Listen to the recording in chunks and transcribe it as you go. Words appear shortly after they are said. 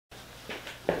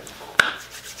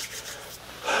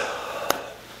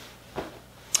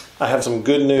I have some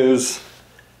good news,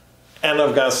 and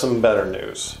I've got some better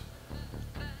news.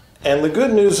 And the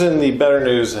good news and the better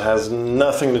news has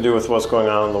nothing to do with what's going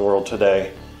on in the world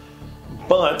today.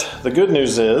 But the good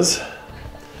news is,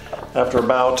 after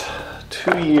about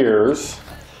 2 years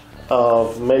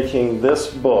of making this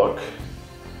book,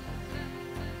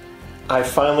 I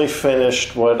finally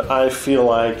finished what I feel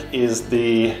like is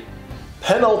the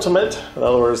penultimate, in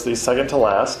other words, the second to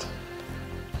last,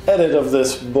 edit of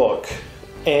this book.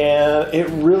 And it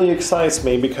really excites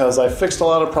me because I fixed a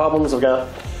lot of problems. I've got,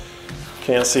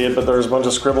 can't see it, but there's a bunch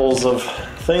of scribbles of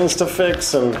things to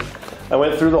fix, and I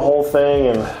went through the whole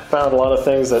thing and found a lot of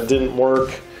things that didn't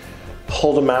work,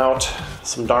 pulled them out,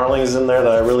 some darlings in there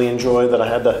that I really enjoyed that I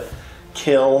had to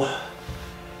kill,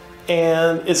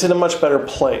 and it's in a much better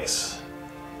place.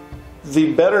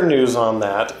 The better news on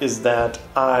that is that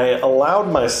I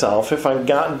allowed myself, if I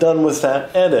got done with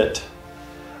that edit,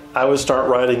 I would start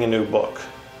writing a new book.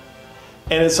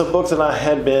 And it's a book that I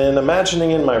had been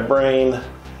imagining in my brain.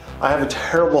 I have a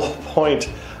terrible point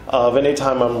of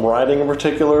anytime I'm writing a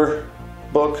particular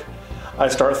book, I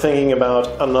start thinking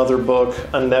about another book,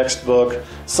 a next book,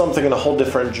 something in a whole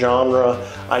different genre.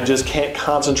 I just can't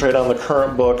concentrate on the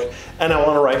current book, and I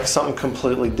want to write something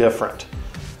completely different.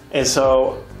 And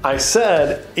so I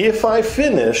said, if I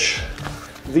finish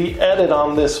the edit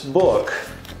on this book,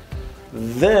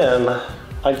 then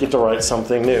I get to write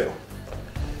something new.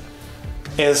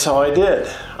 And so I did.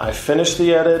 I finished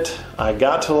the edit, I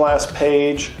got to the last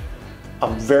page,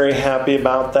 I'm very happy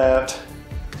about that,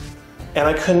 and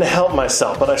I couldn't help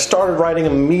myself, but I started writing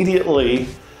immediately,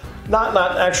 not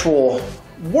actual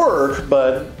work,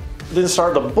 but didn't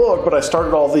start the book, but I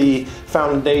started all the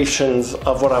foundations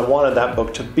of what I wanted that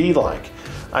book to be like.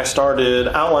 I started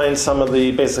outlining some of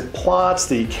the basic plots,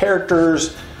 the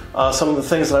characters, some of the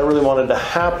things that I really wanted to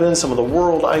happen, some of the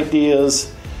world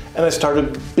ideas, and I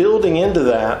started building into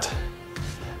that,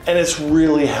 and it's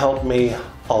really helped me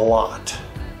a lot.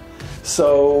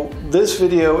 So this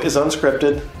video is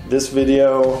unscripted. This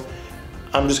video,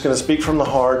 I'm just going to speak from the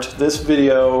heart. This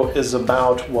video is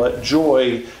about what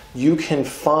joy you can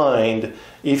find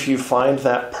if you find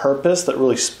that purpose that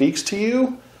really speaks to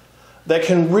you, that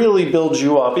can really build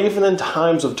you up, even in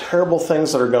times of terrible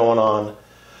things that are going on,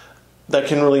 that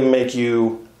can really make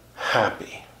you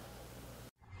happy.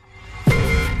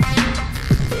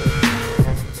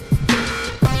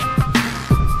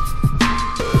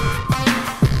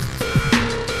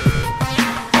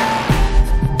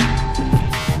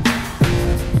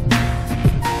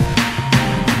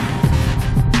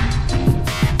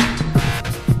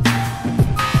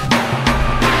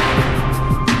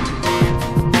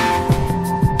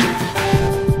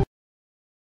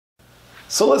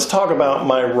 So let's talk about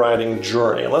my writing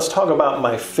journey. Let's talk about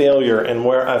my failure and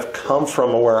where I've come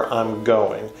from and where I'm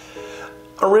going.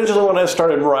 Originally, when I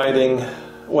started writing,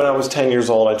 when I was 10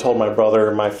 years old, I told my brother,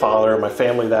 my father, my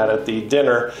family that at the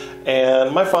dinner,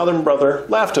 and my father and brother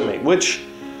laughed at me, which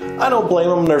I don't blame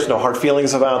them. There's no hard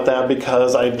feelings about that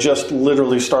because I just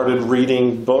literally started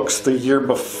reading books the year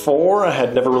before. I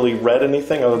had never really read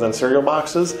anything other than cereal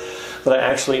boxes that I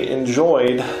actually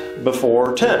enjoyed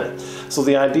before 10. So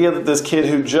the idea that this kid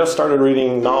who just started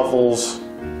reading novels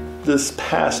this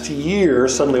past year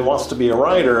suddenly wants to be a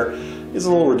writer is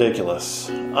a little ridiculous.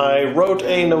 I wrote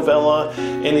a novella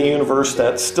in the universe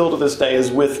that still to this day is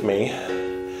with me.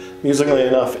 Amusingly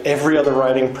enough, every other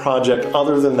writing project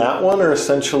other than that one are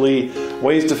essentially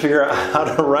ways to figure out how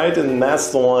to write, and that's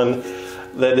the one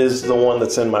that is the one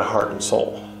that's in my heart and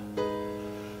soul.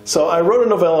 So I wrote a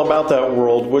novella about that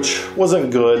world, which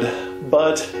wasn't good,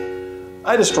 but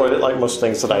I destroyed it like most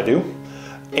things that I do.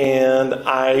 And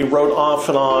I wrote off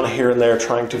and on here and there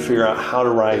trying to figure out how to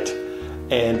write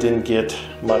and didn't get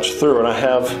much through. And I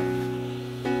have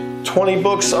 20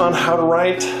 books on how to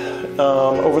write.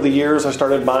 Over the years, I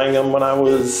started buying them when I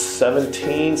was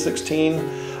 17, 16,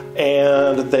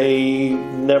 and they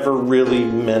never really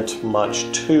meant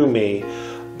much to me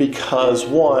because,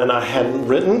 one, I hadn't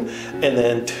written, and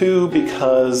then two,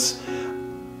 because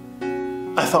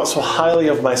I thought so highly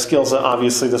of my skills that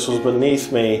obviously this was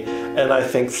beneath me, and I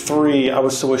think three, I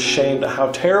was so ashamed of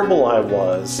how terrible I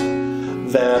was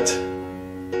that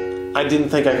I didn't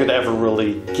think I could ever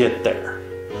really get there.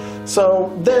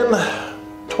 So then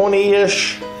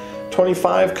 20-ish,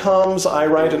 25 comes, I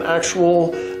write an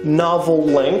actual novel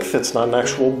length. It's not an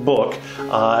actual book.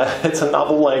 It's a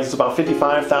novel length. It's about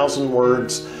 55,000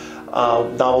 words.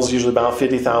 Novels usually about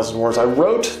 50,000 words. I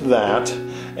wrote that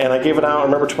and I gave it out, I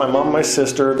remember, to my mom and my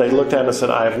sister. They looked at it and said,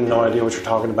 I have no idea what you're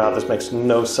talking about. This makes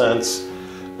no sense.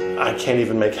 I can't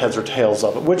even make heads or tails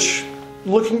of it, which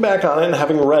looking back on it and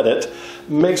having read it,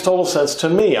 makes total sense to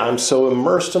me. I'm so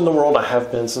immersed in the world. I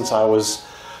have been since I was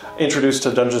introduced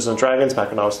to Dungeons and Dragons back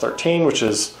when I was 13, which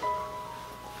is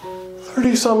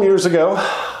 30 some years ago.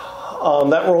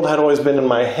 That world had always been in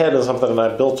my head as something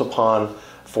that I built upon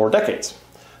for decades.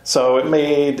 So it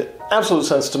made absolute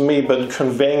sense to me, but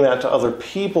conveying that to other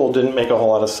people didn't make a whole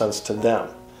lot of sense to them.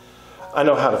 I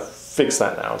know how to fix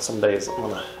that now. Some days I'm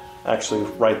going to actually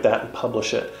write that and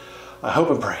publish it. I hope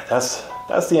and pray. That's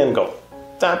the end goal.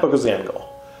 That book is the end goal.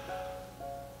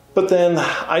 But then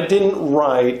I didn't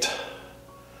write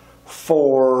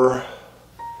for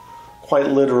quite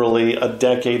literally a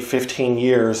decade, 15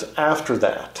 years after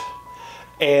that.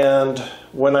 And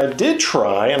when I did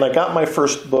try, and I got my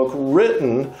first book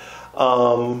written,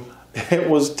 it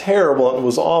was terrible and it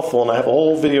was awful, and I have a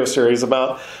whole video series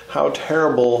about how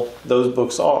terrible those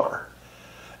books are.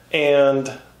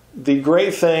 And the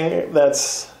great thing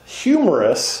that's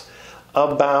humorous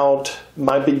about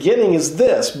my beginning is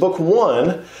this. Book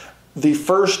one, the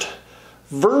first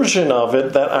version of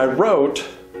it that I wrote,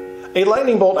 a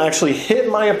lightning bolt actually hit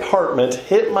my apartment,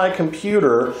 hit my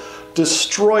computer,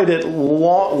 destroyed it,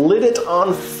 lit it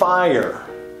on fire.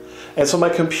 And so my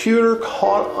computer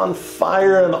caught on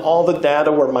fire and all the data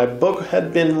where my book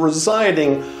had been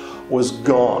residing was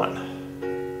gone.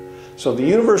 So the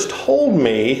universe told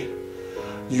me,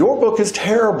 your book is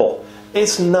terrible.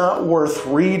 It's not worth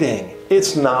reading.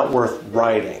 It's not worth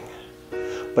writing.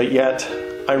 But yet,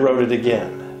 I wrote it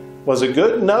again. Was it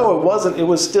good? No, it wasn't. It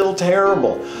was still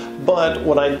terrible. But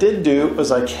what I did do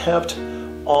was I kept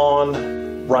on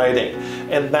writing.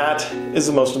 And that is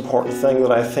the most important thing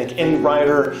that I think any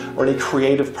writer or any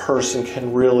creative person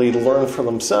can really learn for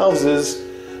themselves is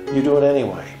you do it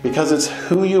anyway. Because it's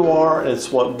who you are and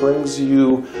it's what brings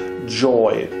you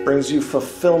joy. It brings you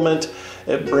fulfillment.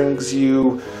 It brings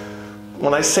you,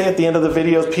 when I say at the end of the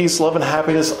videos, peace, love, and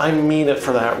happiness, I mean it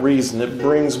for that reason. It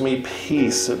brings me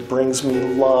peace. It brings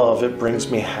me love. It brings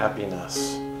me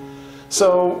happiness.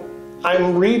 So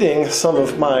I'm reading some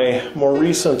of my more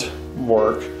recent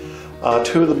work.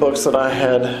 Two of the books that I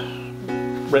had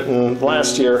written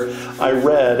last year, I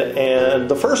read, and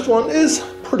the first one is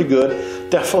pretty good.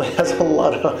 Definitely has a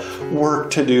lot of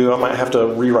work to do. I might have to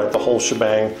rewrite the whole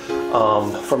shebang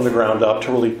from the ground up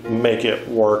to really make it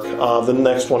work. The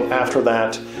next one after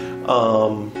that,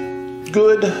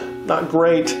 good, not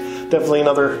great. Definitely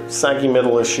another saggy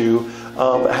middle issue,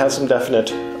 but has some definite,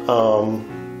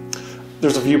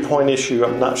 there's a viewpoint issue.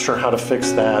 I'm not sure how to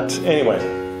fix that.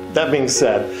 Anyway. That being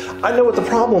said, I know what the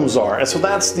problems are, and so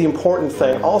that's the important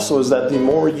thing also, is that the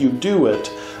more you do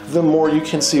it, the more you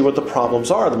can see what the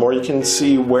problems are, the more you can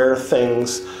see where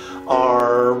things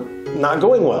are not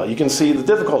going well. You can see the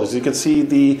difficulties, you can see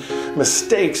the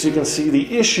mistakes, you can see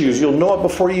the issues. You'll know it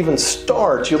before you even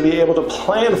start. You'll be able to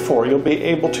plan for it. You'll be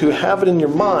able to have it in your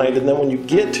mind, and then when you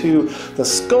get to the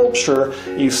sculpture,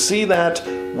 you see that,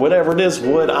 whatever it is,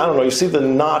 wood, I don't know, you see the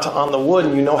knot on the wood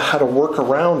and you know how to work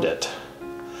around it.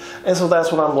 And so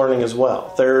that's what I'm learning as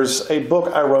well. There's a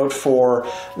book I wrote for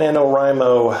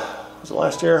NaNoWriMo, was it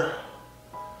last year?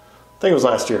 I think it was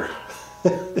last year.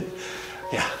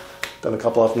 Yeah, done a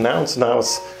couple of them now, so now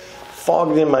it's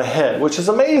fogged in my head, which is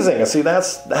amazing. And see,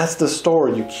 that's the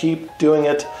story. You keep doing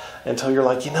it until you're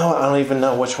like, you know what, I don't even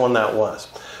know which one that was.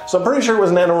 So I'm pretty sure it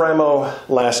was NaNoWriMo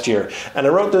last year. And I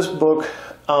wrote this book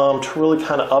to really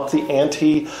kind of up the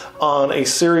ante on a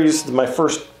series, my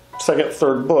first, second,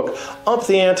 third book, up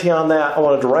the ante on that. I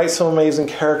wanted to write some amazing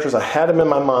characters. I had them in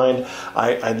my mind.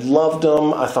 I loved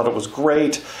them. I thought it was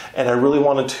great. And I really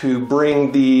wanted to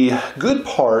bring the good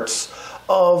parts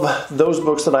of those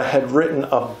books that I had written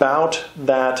about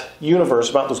that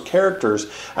universe, about those characters.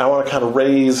 I want to kind of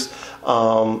raise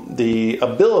the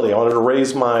ability. I wanted to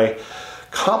raise my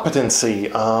competency,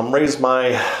 raise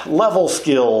my level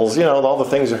skills, you know, all the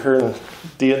things you hear in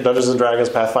Dungeons and Dragons,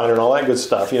 Pathfinder, and all that good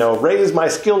stuff. You know, raise my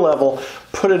skill level,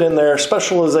 put it in there,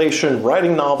 specialization,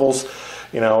 writing novels.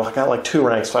 You know, I got like 2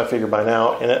 ranks, so I figure by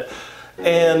now in it.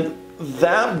 And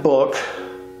that book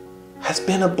has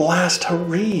been a blast to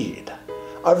read.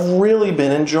 I've really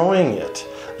been enjoying it.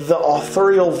 The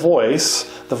authorial voice,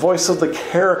 the voice of the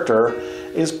character,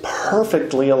 is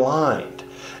perfectly aligned.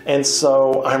 And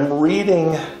so I'm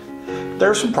reading,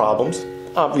 there's some problems,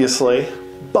 obviously,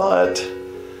 but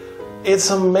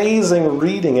it's amazing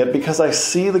reading it because I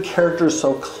see the characters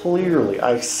so clearly.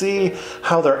 I see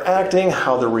how they're acting,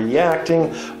 how they're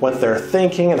reacting, what they're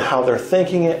thinking, and how they're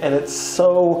thinking it, and it's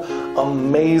so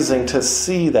amazing to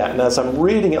see that. And as I'm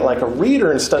reading it like a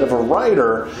reader instead of a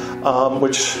writer,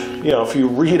 which, you know, if you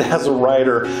read as a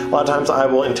writer, a lot of times I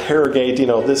will interrogate, you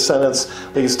know, this sentence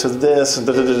leads to this, and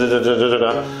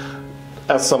da-da-da-da-da-da-da-da.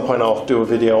 at some point I'll do a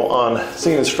video on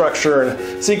scene and structure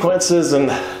and sequences,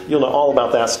 and you'll know all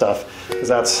about that stuff, because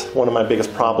that's one of my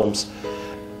biggest problems.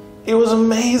 It was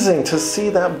amazing to see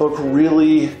that book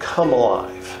really come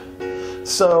alive.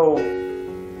 So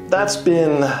that's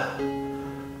been,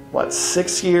 what,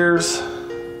 6 years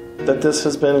that this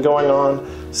has been going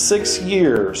on? 6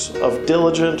 years of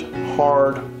diligent,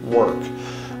 hard work.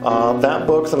 That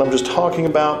book that I'm just talking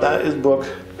about, that is book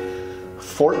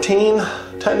 14,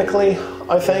 technically,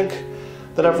 I think,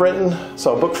 that I've written.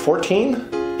 So book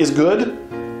 14 is good,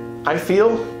 I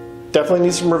feel. Definitely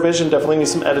needs some revision, definitely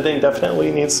needs some editing,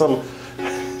 definitely needs some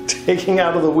taking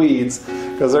out of the weeds,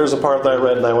 because there's a part that I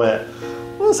read and I went,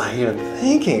 what was I even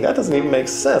thinking? That doesn't even make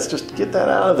sense. Just get that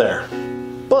out of there.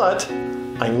 But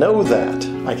I know that.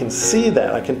 I can see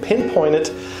that. I can pinpoint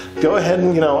it. Go ahead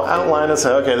and, outline it.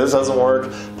 Say, okay, this doesn't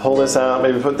work. Pull this out.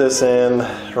 Maybe put this in.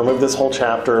 Remove this whole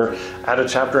chapter. Add a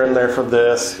chapter in there for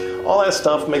this. All that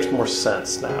stuff makes more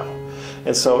sense now.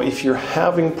 And so if you're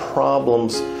having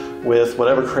problems with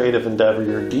whatever creative endeavor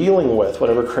you're dealing with,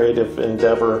 whatever creative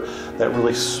endeavor that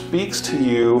really speaks to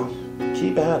you,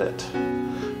 keep at it.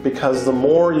 Because the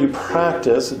more you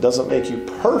practice, it doesn't make you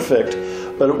perfect,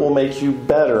 but it will make you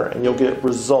better, and you'll get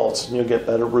results, and you'll get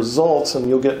better results, and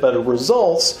you'll get better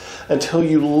results until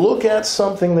you look at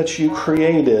something that you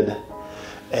created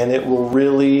and it will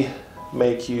really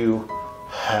make you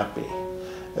happy.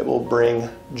 It will bring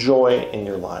joy in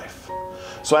your life.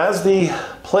 So as the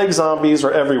plague zombies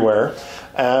are everywhere,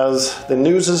 as the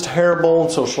news is terrible,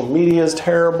 and social media is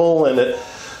terrible, and it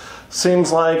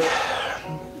seems like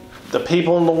the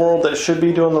people in the world that should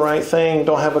be doing the right thing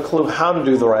don't have a clue how to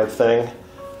do the right thing,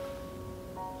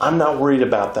 I'm not worried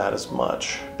about that as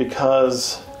much,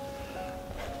 because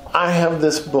I have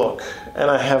this book, and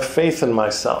I have faith in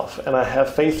myself, and I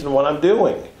have faith in what I'm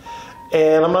doing.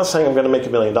 And I'm not saying I'm going to make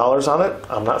 $1 million on it.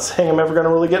 I'm not saying I'm ever going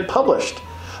to really get published.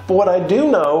 But what I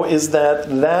do know is that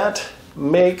that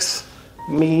makes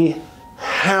me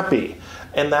happy,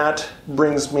 and that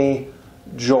brings me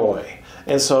joy.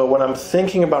 And so when I'm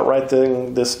thinking about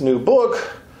writing this new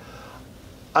book,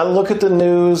 I look at the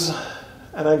news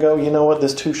and I go, you know what,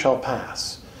 this too shall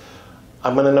pass.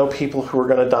 I'm going to know people who are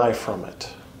going to die from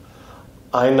it.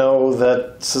 I know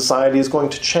that society is going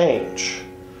to change,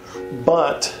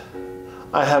 but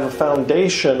I have a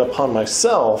foundation upon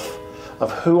myself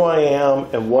of who I am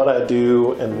and what I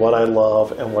do and what I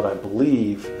love and what I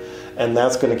believe, and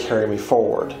that's going to carry me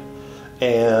forward.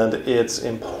 And it's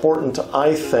important,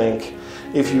 I think,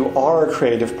 if you are a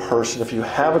creative person, if you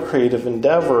have a creative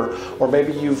endeavor, or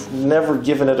maybe you've never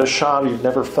given it a shot, or you've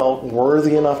never felt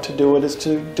worthy enough to do it, is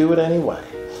to do it anyway.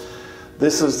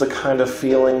 This is the kind of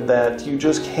feeling that you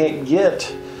just can't get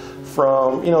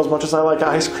from, as much as I like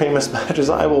ice cream, as much as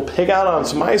I will pig out on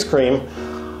some ice cream,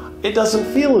 it doesn't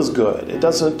feel as good. It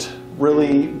doesn't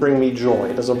really bring me joy.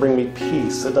 It doesn't bring me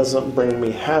peace. It doesn't bring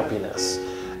me happiness.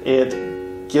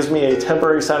 It gives me a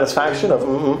temporary satisfaction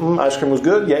of, ice cream was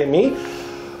good, yay me.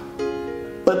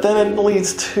 But then it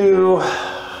leads to,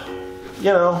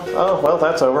 oh, well,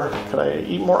 that's over. Can I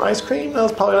eat more ice cream?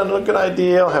 That's probably not a good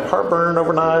idea. I'll have heartburn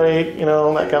overnight,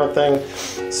 that kind of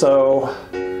thing. So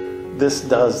this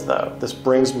does, though. This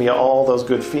brings me all those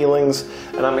good feelings,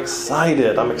 and I'm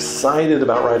excited. I'm excited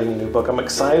about writing a new book. I'm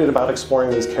excited about exploring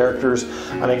these characters.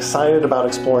 I'm excited about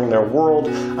exploring their world.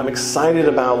 I'm excited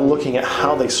about looking at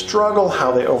how they struggle,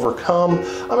 how they overcome.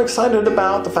 I'm excited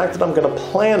about the fact that I'm going to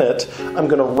plan it, I'm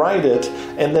going to write it,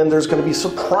 and then there's going to be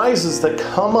surprises that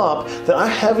come up that I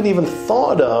haven't even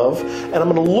thought of, and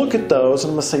I'm going to look at those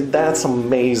and I'm going to say, that's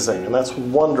amazing, and that's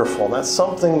wonderful, and that's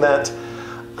something that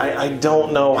I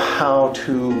don't know how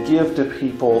to give to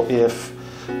people if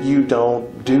you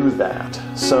don't do that.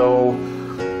 So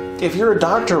if you're a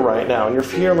doctor right now and you're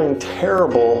feeling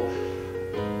terrible,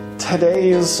 today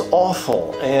is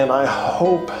awful, and I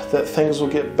hope that things will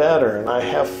get better, and I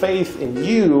have faith in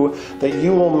you that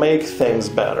you will make things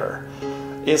better.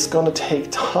 It's going to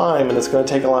take time, and it's going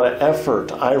to take a lot of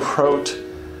effort. I wrote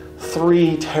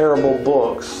 3 terrible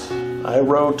books. I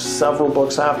wrote several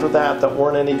books after that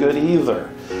weren't any good either.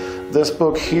 This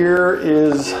book here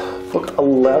is book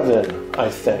 11, I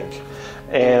think,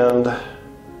 and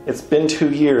it's been 2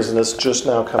 years, and it's just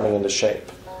now coming into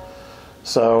shape.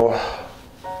 So,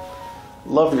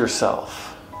 love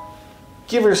yourself.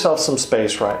 Give yourself some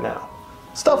space right now.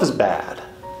 Stuff is bad,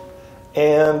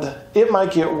 and it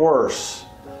might get worse.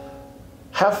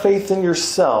 Have faith in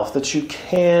yourself that you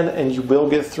can and you will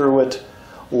get through it.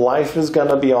 Life is going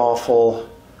to be awful.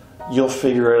 You'll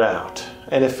figure it out.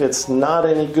 And if it's not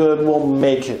any good, we'll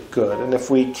make it good. And if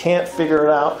we can't figure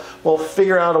it out, we'll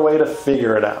figure out a way to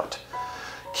figure it out.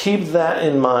 keep that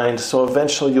in mind, so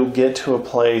eventually you'll get to a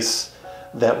place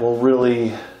that will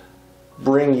really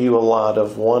bring you a lot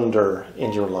of wonder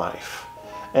in your life.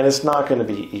 And it's not going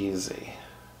to be easy,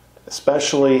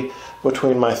 especially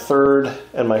between my third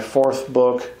and my fourth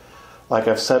book. Like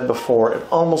I've said before, it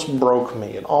almost broke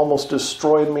me. It almost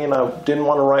destroyed me, and I didn't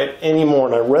want to write anymore.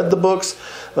 And I read the books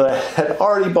that I had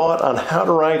already bought on how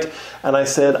to write, and I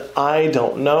said, I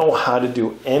don't know how to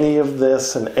do any of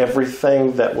this, and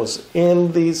everything that was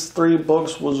in these 3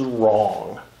 books was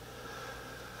wrong.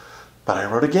 But I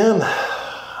wrote again,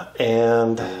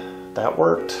 and that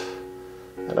worked.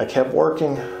 And I kept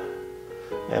working,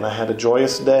 and I had a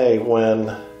joyous day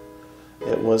when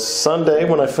it was Sunday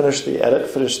when I finished the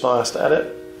last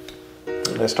edit,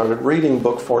 and I started reading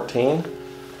book 14,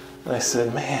 and I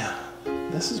said, man,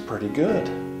 this is pretty good.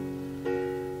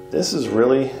 This is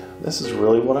really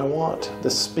what I want.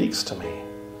 This speaks to me.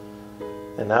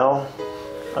 And now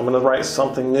I'm going to write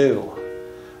something new,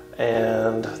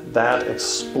 and that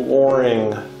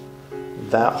exploring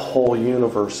that whole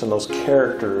universe and those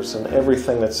characters and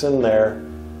everything that's in there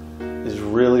is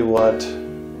really what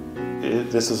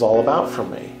this is all about for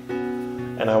me.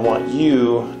 And I want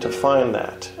you to find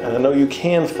that. And I know you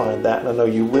can find that, and I know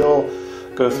you will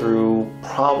go through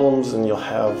problems and you'll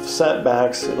have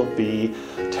setbacks. It'll be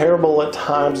terrible at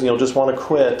times and you'll just want to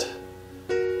quit.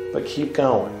 But keep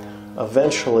going.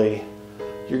 Eventually,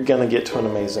 you're going to get to an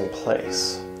amazing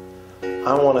place.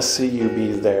 I want to see you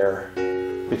be there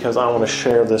because I want to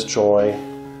share this joy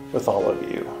with all of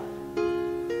you.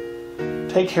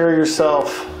 Take care of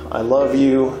yourself. I love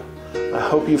you. I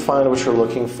hope you find what you're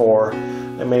looking for,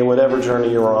 and may whatever journey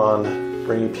you're on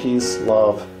bring you peace,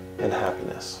 love, and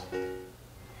happiness.